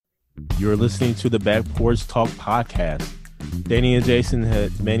You're listening to the Back Porch Talk podcast. Danny and Jason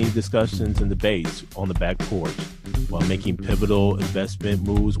had many discussions and debates on the back porch while making pivotal investment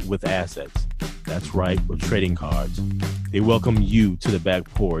moves with assets. That's right, with trading cards. They welcome you to the back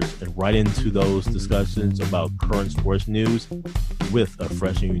porch and right into those discussions about current sports news with a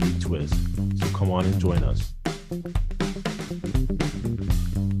fresh and unique twist. So come on and join us.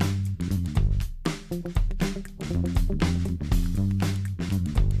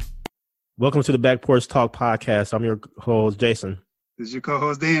 Welcome to the Back Porch Talk podcast. I'm your host, Jason. This is your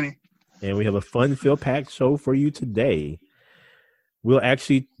co-host, Danny. And we have a fun-filled packed show for you today. We'll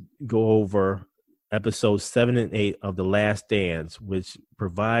actually go over episodes 7 and 8 of The Last Dance, which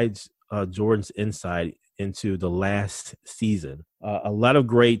provides Jordan's insight into the last season. A lot of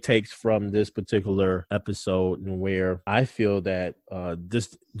great takes from this particular episode, and where I feel that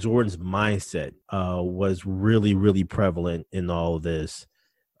this Jordan's mindset was really, really prevalent in all of this.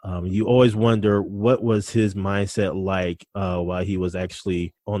 You always wonder what was his mindset like while he was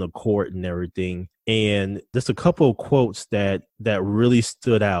actually on the court and everything. And just a couple of quotes that really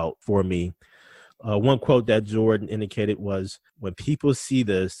stood out for me. One quote that Jordan indicated was, when people see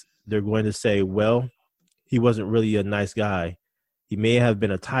this, they're going to say, well, he wasn't really a nice guy. He may have been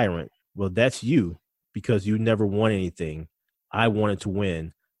a tyrant. Well, that's you, because you never won anything. I wanted to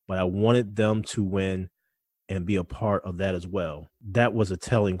win, but I wanted them to win and be a part of that as well. That was a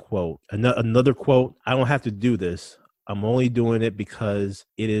telling quote. Another quote, I don't have to do this. I'm only doing it because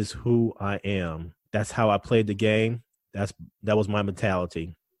it is who I am. That's how I played the game. That was my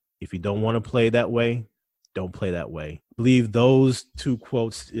mentality. If you don't want to play that way, don't play that way. I believe those two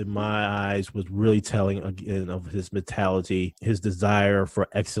quotes in my eyes was really telling again of his mentality, his desire for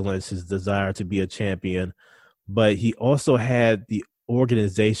excellence, his desire to be a champion. But he also had the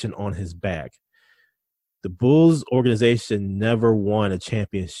organization on his back. The Bulls organization never won a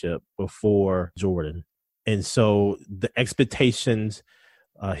championship before Jordan. And so the expectations,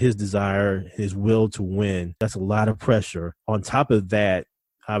 his desire, his will to win, that's a lot of pressure. On top of that,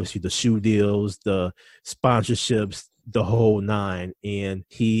 obviously the shoe deals, the sponsorships, the whole nine. And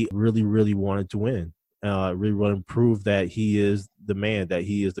he really, really wanted to win. Really wanted to prove that he is the man, that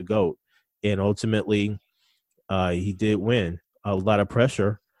he is the GOAT. And ultimately, he did win. A lot of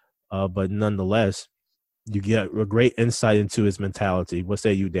pressure, but nonetheless, you get a great insight into his mentality. What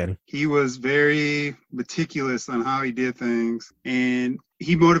say you, Danny? He was very meticulous on how he did things, and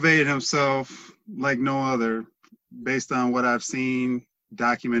he motivated himself like no other based on what I've seen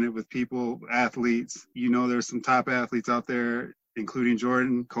documented with people, athletes. You know, there's some top athletes out there, including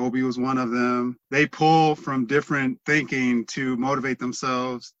Jordan. Kobe was one of them. They pull from different thinking to motivate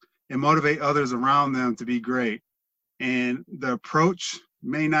themselves and motivate others around them to be great. And the approach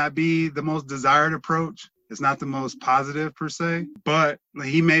may not be the most desired approach. It's not the most positive per se, but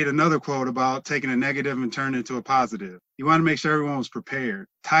he made another quote about taking a negative and turning it into a positive. He wanted to make sure everyone was prepared,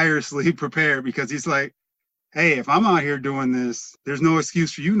 tirelessly prepared, because he's like, hey, if I'm out here doing this, there's no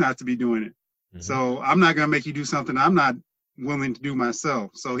excuse for you not to be doing it. Mm-hmm. So I'm not going to make you do something I'm not willing to do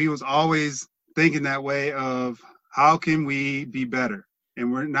myself. So he was always thinking that way of, how can we be better? And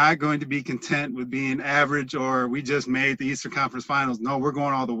we're not going to be content with being average, or we just made the Eastern Conference Finals. No, we're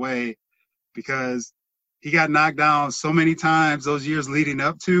going all the way, because he got knocked down so many times those years leading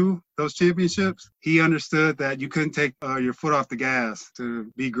up to those championships. He understood that you couldn't take your foot off the gas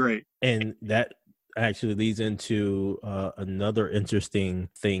to be great. And that actually leads into another interesting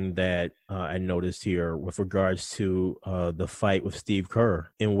thing that I noticed here with regards to the fight with Steve Kerr,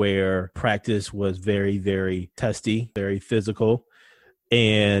 and where practice was very, very testy, very physical.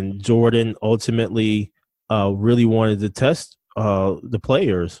 And Jordan ultimately really wanted to test the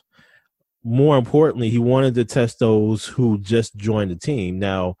players. More importantly, he wanted to test those who just joined the team.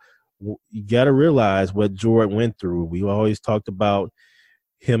 Now, you got to realize what Jordan went through. We always talked about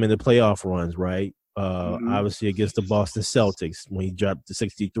him in the playoff runs, right? Obviously against the Boston Celtics when he dropped to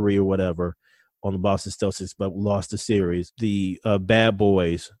 63 or whatever on the Boston Celtics, but lost the series. The Bad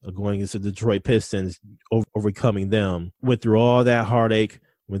Boys going against the Detroit Pistons, overcoming them. Went through all that heartache,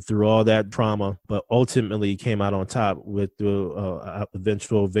 went through all that trauma, but ultimately came out on top with the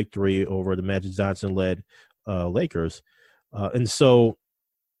eventual victory over the Magic Johnson-led Lakers. And so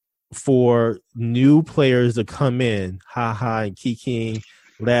for new players to come in, and kikiing,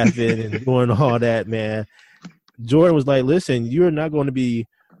 laughing, and doing all that, man, Jordan was like, listen, you're not going to be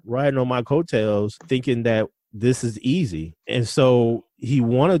riding on my coattails thinking that this is easy. And so he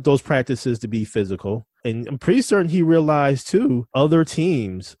wanted those practices to be physical. And I'm pretty certain he realized, too, other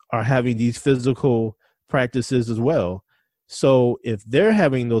teams are having these physical practices as well. So if they're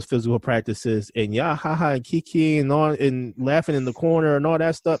having those physical practices and and kiki and all and laughing in the corner and all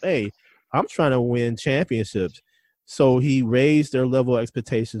that stuff, hey, I'm trying to win championships. So he raised their level of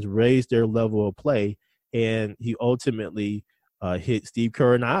expectations, raised their level of play, and he ultimately hit Steve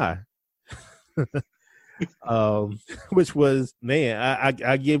Kerr in the eye. Which was, man,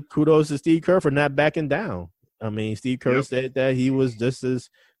 I give kudos to Steve Kerr for not backing down. I mean, Steve Kerr said that he was just as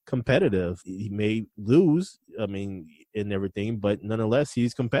competitive. He may lose, I mean, and everything, but nonetheless,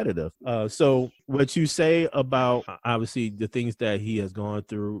 he's competitive. So what you say about, obviously, the things that he has gone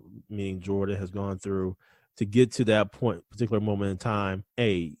through, meaning Jordan has gone through, to get to that point, particular moment in time,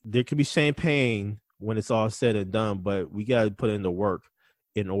 hey, there could be champagne when it's all said and done, but we got to put in the work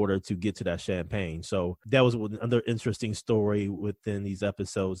in order to get to that champagne. So that was another interesting story within these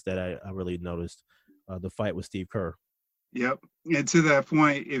episodes that I really noticed, the fight with Steve Kerr. Yep. And to that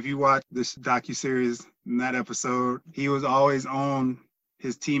point, if you watch this docuseries in that episode, he was always on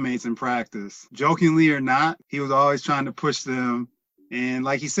his teammates in practice. Jokingly or not, he was always trying to push them. And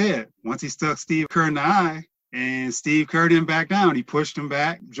like he said, once he stuck Steve Kerr in the eye and Steve Kerr didn't back down, he pushed him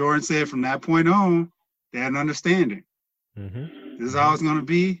back. Jordan said from that point on, they had an understanding. Mm-hmm. This is how it's going to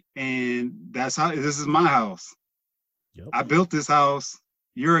be. And this is my house. Yep. I built this house.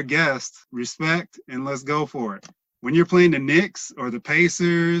 You're a guest. Respect, and let's go for it. When you're playing the Knicks or the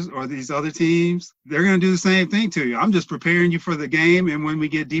Pacers or these other teams, they're going to do the same thing to you. I'm just preparing you for the game and when we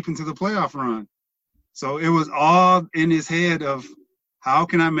get deep into the playoff run. So it was all in his head of how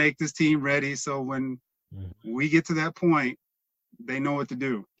can I make this team ready so when we get to that point, they know what to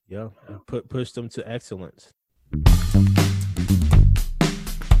do. Yeah, and push them to excellence.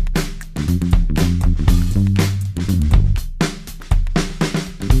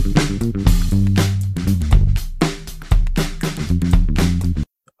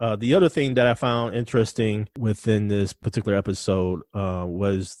 The other thing that I found interesting within this particular episode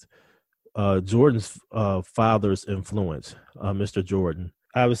was Jordan's father's influence, Mr. Jordan.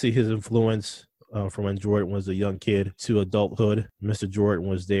 Obviously, his influence from when Jordan was a young kid to adulthood. Mr. Jordan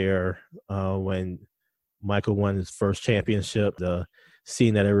was there when Michael won his first championship, the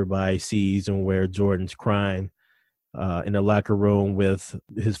scene that everybody sees and where Jordan's crying in the locker room with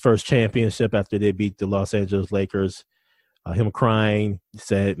his first championship after they beat the Los Angeles Lakers. Him crying,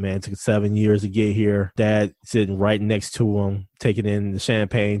 said, man, it took 7 years to get here. Dad sitting right next to him, taking in the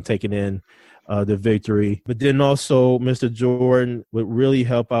champagne, taking in the victory. But then also Mr. Jordan would really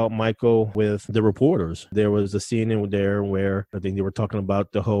help out Michael with the reporters. There was a scene in there where I think they were talking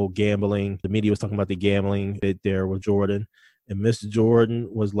about the whole gambling. The media was talking about the gambling bit there with Jordan. And Mr. Jordan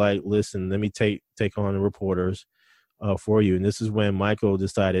was like, listen, let me take on the reporters for you. And this is when Michael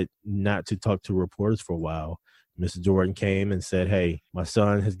decided not to talk to reporters for a while. Mr. Jordan came and said, hey, my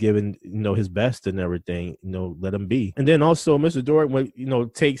son has given, his best and everything, let him be. And then also Mr. Jordan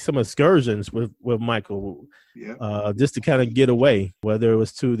would, take some excursions with Michael just to kind of get away, whether it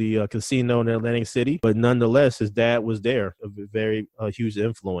was to the casino in Atlantic City. But nonetheless, his dad was there, a very huge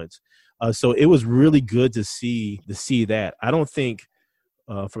influence. So it was really good to see that. I don't think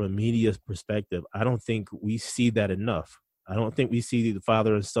from a media perspective, I don't think we see that enough. I don't think we see the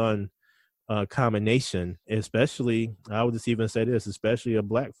father and son combination, especially, I would just even say this, especially a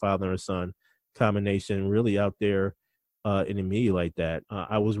black father and son combination really out there in the media like that.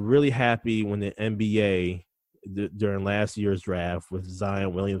 I was really happy when the NBA during last year's draft with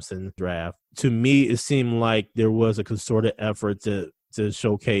Zion Williamson draft, to me, it seemed like there was a concerted effort to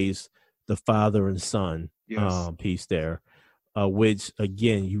showcase the father and son piece there, which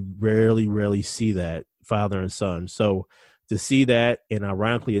again, you rarely see that father and son. So to see that, and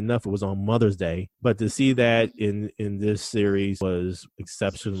ironically enough, it was on Mother's Day, but to see that in this series was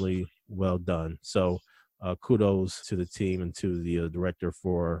exceptionally well done. So kudos to the team and to the director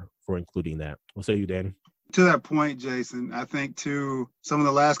for including that. What say you, Danny? To that point, Jason, I think too, some of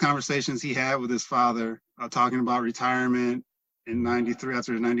the last conversations he had with his father, talking about retirement in 93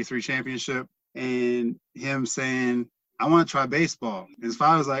 after the 93 championship, and him saying, I want to try baseball. His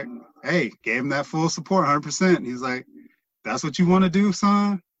father was like, hey, gave him that full support, 100%. He's like, that's what you want to do,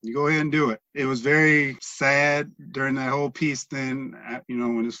 son? You go ahead and do it. It was very sad during that whole piece then,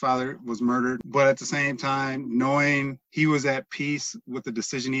 when his father was murdered. But at the same time, knowing he was at peace with the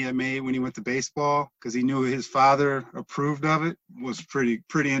decision he had made when he went to baseball, because he knew his father approved of it, was pretty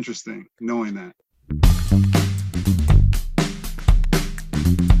interesting, knowing that.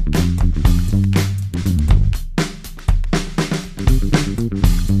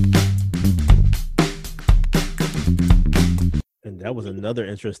 That was another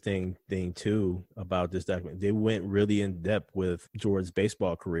interesting thing, too, about this document. They went really in depth with Jordan's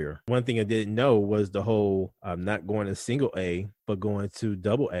baseball career. One thing I didn't know was the whole not going to single A, but going to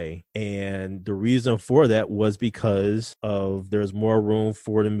double A. And the reason for that was because of there's more room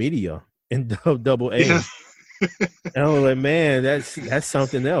for the media in double A. Yeah. And I was like, man, that's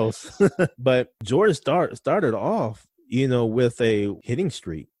something else. But Jordan started off, with a hitting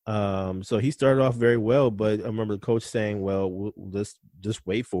streak. So he started off very well, but I remember the coach saying, well, let's just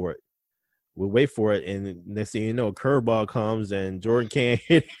wait for it. We'll wait for it. And next thing you know, a curveball comes and Jordan can't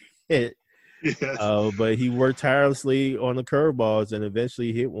hit it. Yes. But he worked tirelessly on the curveballs and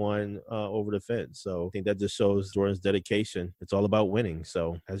eventually hit one over the fence. So I think that just shows Jordan's dedication. It's all about winning.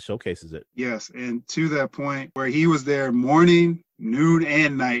 So that showcases it. Yes. And to that point where he was there morning, noon,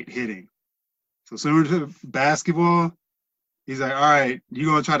 and night hitting. So similar to basketball, he's like, all right,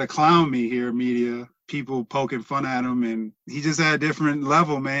 you're going to try to clown me here, media, people poking fun at him. And he just had a different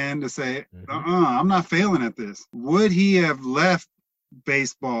level, man, to say, I'm not failing at this. Would he have left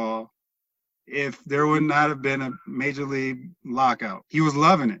baseball if there would not have been a major league lockout? He was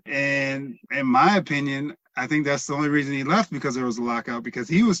loving it. And in my opinion, I think that's the only reason he left, because there was a lockout, because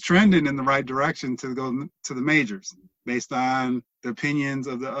he was trending in the right direction to go to the majors based on the opinions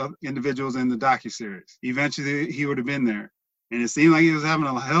of the individuals in the docuseries. Eventually, he would have been there. And it seemed like he was having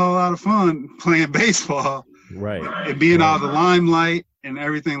a hell of a lot of fun playing baseball. Right. And being out of the limelight and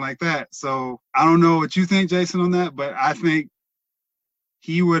everything like that. So I don't know what you think, Jason, on that, but I think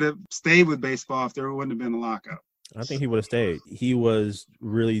he would have stayed with baseball if there wouldn't have been a lockout. I think he would have stayed. He was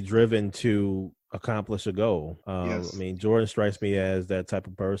really driven to accomplish a goal. Yes. I mean, Jordan strikes me as that type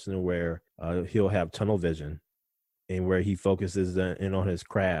of person where he'll have tunnel vision and where he focuses in on his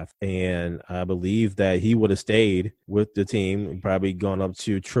craft. And I believe that he would have stayed with the team and probably gone up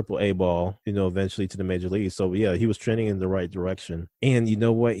to AAA ball, eventually to the major leagues. So, yeah, he was trending in the right direction. And you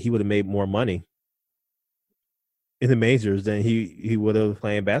know what? He would have made more money in the majors than he would have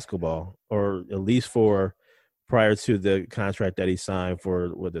playing basketball, or at least for prior to the contract that he signed for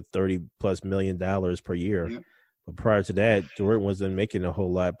the $30+ million per year. Yeah. But prior to that, Jordan wasn't making a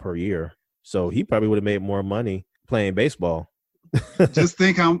whole lot per year. So he probably would have made more money playing baseball. Just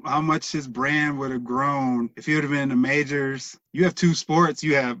think how much his brand would have grown if he would have been in the majors. You have two sports.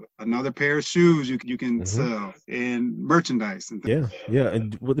 You have another pair of shoes you can sell, and merchandise. And things. Yeah.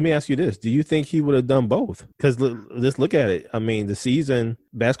 And let me ask you this. Do you think he would have done both? Because let's look at it. I mean,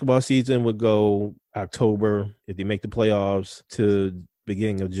 basketball season would go October, if they make the playoffs, to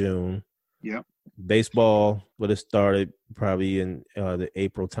beginning of June. Yep. Baseball would have started probably in the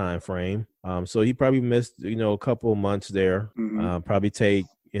April time frame. So he probably missed, a couple of months there. Probably take,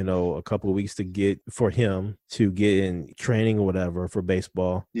 a couple of weeks to get in training or whatever for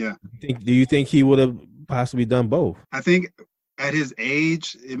baseball. Yeah. Do you think he would have possibly done both? I think at his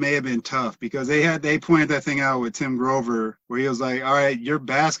age, it may have been tough, because they pointed that thing out with Tim Grover, where he was like, all right, your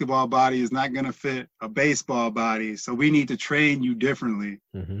basketball body is not going to fit a baseball body, so we need to train you differently.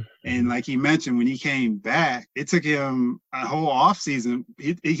 And like he mentioned, when he came back, it took him a whole off season.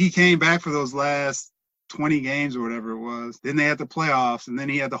 He came back for those last 20 games or whatever it was. Then they had the playoffs, and then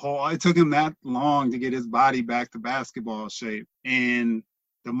he had it took him that long to get his body back to basketball shape and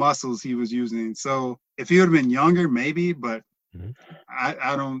the muscles he was using. So if he would have been younger, maybe, but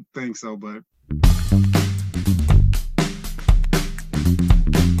I don't think so, but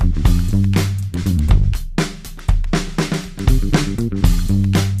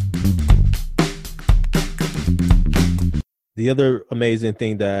the other amazing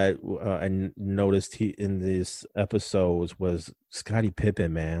thing that I noticed in this episode was Scottie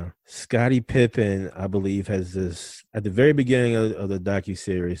Pippen, man. Scottie Pippen, I believe, has this, at the very beginning of the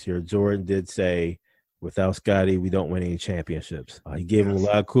docuseries here, Jordan did say, without Scottie, we don't win any championships. He gave him a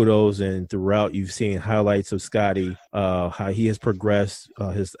lot of kudos, and throughout you've seen highlights of Scottie, how he has progressed,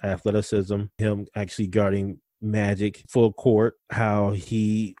 his athleticism, him actually guarding Magic full court, how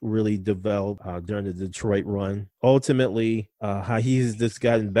he really developed during the Detroit run. Ultimately, how he's just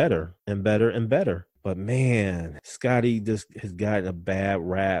gotten better and better and better. But man, Scottie just has gotten a bad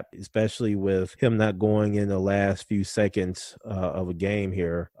rap, especially with him not going in the last few seconds of a game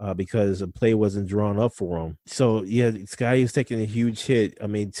here because the play wasn't drawn up for him. So yeah, Scottie is taking a huge hit. I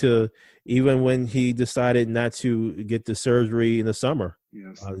mean, even when he decided not to get the surgery in the summer.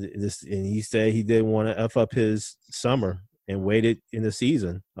 Yes. And he said he didn't want to F up his summer and waited in the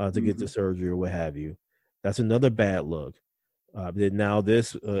season to get the surgery or what have you. That's another bad look. Now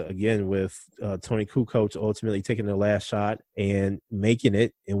this, again, with Tony Kukoc ultimately taking the last shot and making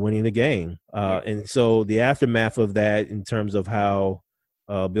it and winning the game. And so the aftermath of that, in terms of how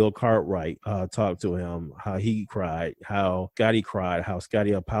Bill Cartwright talked to him, how he cried, how Scottie cried, how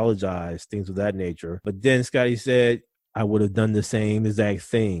Scottie apologized, things of that nature. But then Scottie said, I would have done the same exact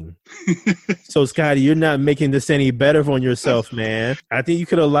thing. So, Scotty, you're not making this any better on yourself, man. I think you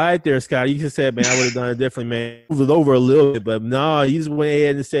could have lied there, Scotty. You could have said, man, I would have done it differently, man. Moved it over a little bit, but no, you just went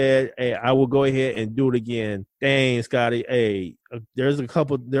ahead and said, hey, I will go ahead and do it again. Dang, Scotty. Hey, there's a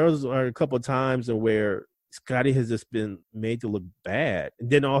couple times where Scotty has just been made to look bad. And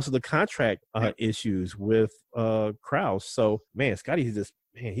then also the contract issues with Krause. So, man, Scotty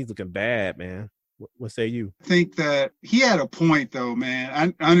he's looking bad, man. What say you? I think that he had a point, though,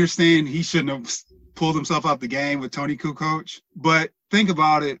 man. I understand he shouldn't have pulled himself out the game with Tony Kukoc, but think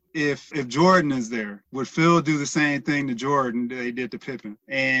about it. If Jordan is there, would Phil do the same thing to Jordan that he did to Pippen?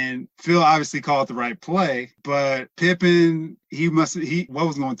 And Phil obviously called the right play, but Pippen, what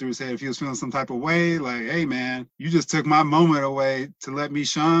was going through his head? If he was feeling some type of way, like, hey, man, you just took my moment away to let me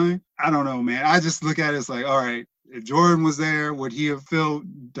shine. I don't know, man. I just look at it as like, all right, if Jordan was there, would he have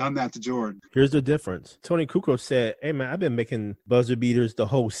done that to Jordan? Here's the difference. Tony Kukoc said, hey, man, I've been making buzzer beaters the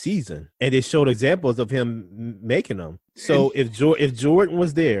whole season. And they showed examples of him making them. So if Jordan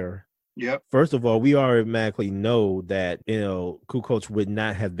was there, yep. First of all, we automatically know that, Kukoc would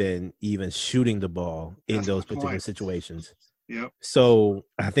not have been even shooting the ball in those particular situations. Yep. So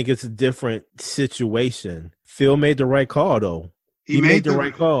I think it's a different situation. Phil made the right call, though. He made the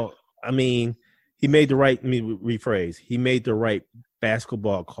right call. I mean, he made the right, he made the right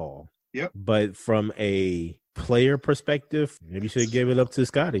basketball call. Yep. But from a player perspective, maybe you should have given it up to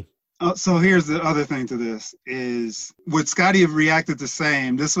Scotty. So here's the other thing to this is, would Scotty have reacted the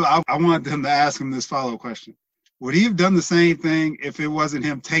same? I wanted him to ask him this follow-up question. Would he have done the same thing if it wasn't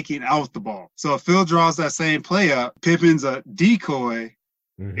him taking out the ball? So if Phil draws that same play up, Pippen's a decoy,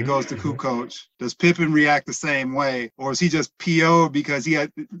 it goes to Kukoc. Does Pippen react the same way? Or is he just PO'd because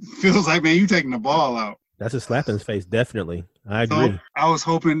feels like, man, you taking the ball out? That's a slap in his face, definitely. I agree. So I was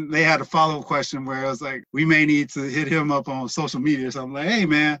hoping they had a follow-up question where I was like, we may need to hit him up on social media or something. Like, hey,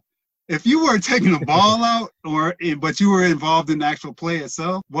 man, if you were taking the ball out but you were involved in the actual play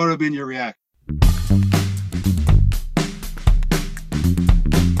itself, what would have been your reaction?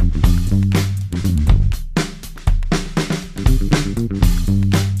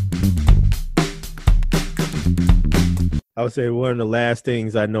 I would say one of the last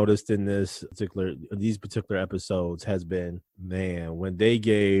things I noticed in these particular episodes has been, man, when they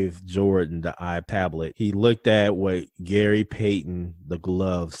gave Jordan the iPad, he looked at what Gary Payton, the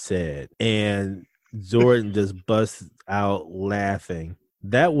glove, said, and Jordan just bust out laughing.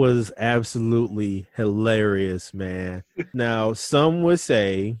 That was absolutely hilarious, man. Now, some would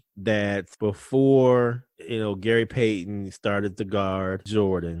say that before, Gary Payton started to guard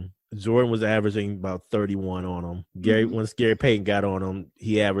Jordan was averaging about 31 on him. Once Gary Payton got on him,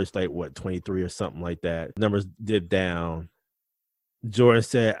 he averaged 23 or something like that. Numbers dipped down. Jordan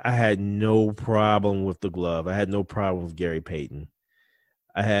said, I had no problem with the glove. I had no problem with Gary Payton.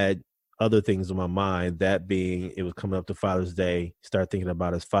 I had other things in my mind, that being it was coming up to Father's Day, start thinking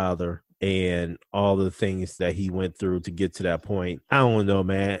about his father and all the things that he went through to get to that point. I don't know,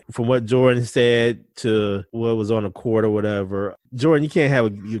 man. From what Jordan said to what was on the court or whatever, Jordan, you can't have a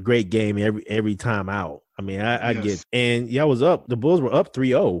great game every time out. I mean, I get it. And y'all was up. The Bulls were up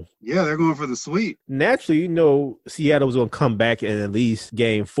 3-0. Yeah, they're going for the sweep. Naturally, Seattle was going to come back in at least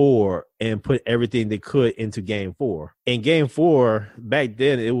game 4 and put everything they could into game 4. In game 4, back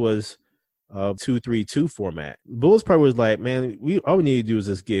then, it was 2-3-2 format. Bulls probably was like, man, all we need to do is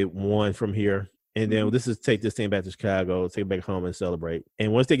just get one from here, and then take this thing back to Chicago, take it back home and celebrate.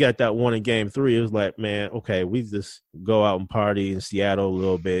 And once they got that one in game 3, it was like, man, okay, we just go out and party in Seattle a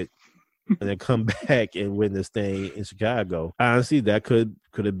little bit and then come back and win this thing in Chicago. Honestly, that could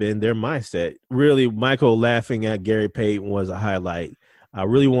have been their mindset. Really, Michael laughing at Gary Payton was a highlight. I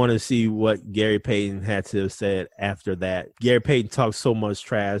really want to see what Gary Payton had to have said after that. Gary Payton talks so much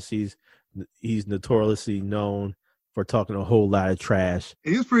trash. He's notoriously known for talking a whole lot of trash.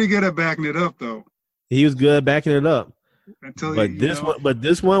 He was pretty good at backing it up, though. He was good at backing it up.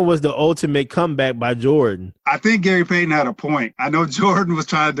 This one was the ultimate comeback by Jordan. I think Gary Payton had a point. I know Jordan was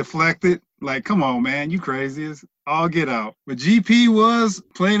trying to deflect it. Like, come on, man, you crazy. It's all get out. But GP was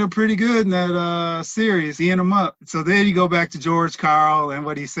playing him pretty good in that series. He ended him up. So then you go back to George Karl and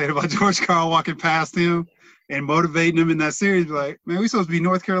what he said about George Karl walking past him and motivating him in that series. Like, man, we supposed to be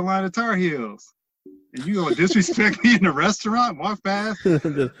North Carolina Tar Heels. And you gonna disrespect me in the restaurant, walk past,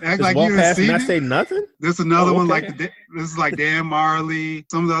 act like you didn't see me? Not say nothing? There's another one like this is like Dan Marley.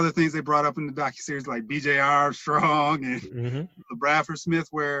 Some of the other things they brought up in the docuseries, like B.J. Armstrong and Bradford Smith,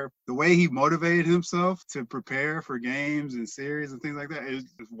 where the way he motivated himself to prepare for games and series and things like that is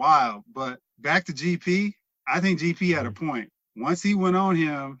wild. But back to GP, I think GP had a point. Once he went on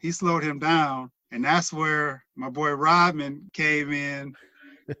him, he slowed him down. And that's where my boy Rodman came in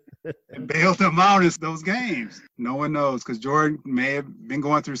and bailed them out in those games. No one knows, because Jordan may have been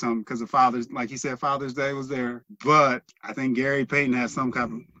going through something because of Father's, like he said, Father's Day was there. But I think Gary Payton has some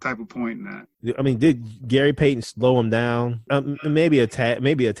type of point in that. I mean, did Gary Payton slow him down? Maybe a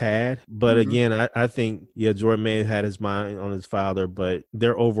tad. But again, I think, Jordan may have had his mind on his father, but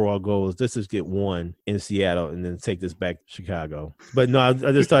their overall goal is let's just get one in Seattle and then take this back to Chicago. But no, I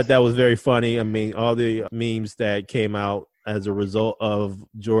just thought that was very funny. I mean, all the memes that came out as a result of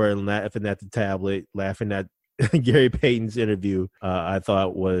Jordan laughing at the tablet, laughing at Gary Payton's interview, I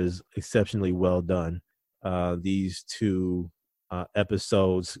thought was exceptionally well done. These two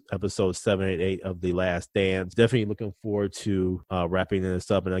episodes 7 and 8 of The Last Dance. Definitely looking forward to wrapping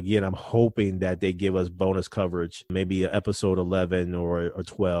this up. And again, I'm hoping that they give us bonus coverage, maybe episode 11 or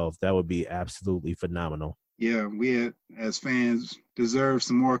 12. That would be absolutely phenomenal. Yeah, we as fans deserve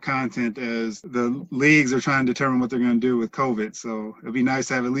some more content as the leagues are trying to determine what they're going to do with COVID. So it'd be nice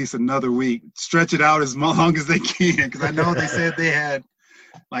to have at least another week, stretch it out as long as they can, because I know they said they had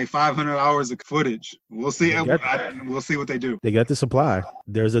like 500 hours of footage. We'll see. We'll see what they do. They got the supply.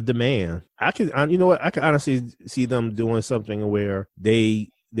 There's a demand. I can honestly see them doing something where they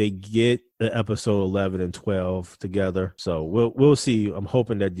get the episode 11 and 12 together. So we'll see. I'm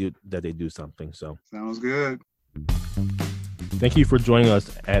hoping that they do something. So sounds good. Thank you for joining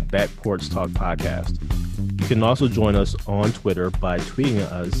us at Back Porch Talk Podcast. You can also join us on Twitter by tweeting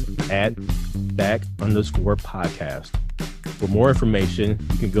us at @back_podcast. For more information,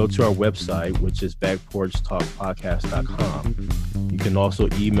 you can go to our website, which is backporchtalkpodcast.com. You can also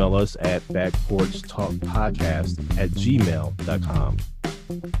email us at backporchtalkpodcast@gmail.com.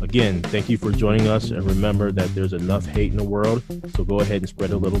 Again, thank you for joining us, and remember that there's enough hate in the world, so go ahead and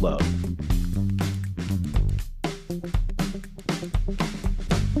spread a little love.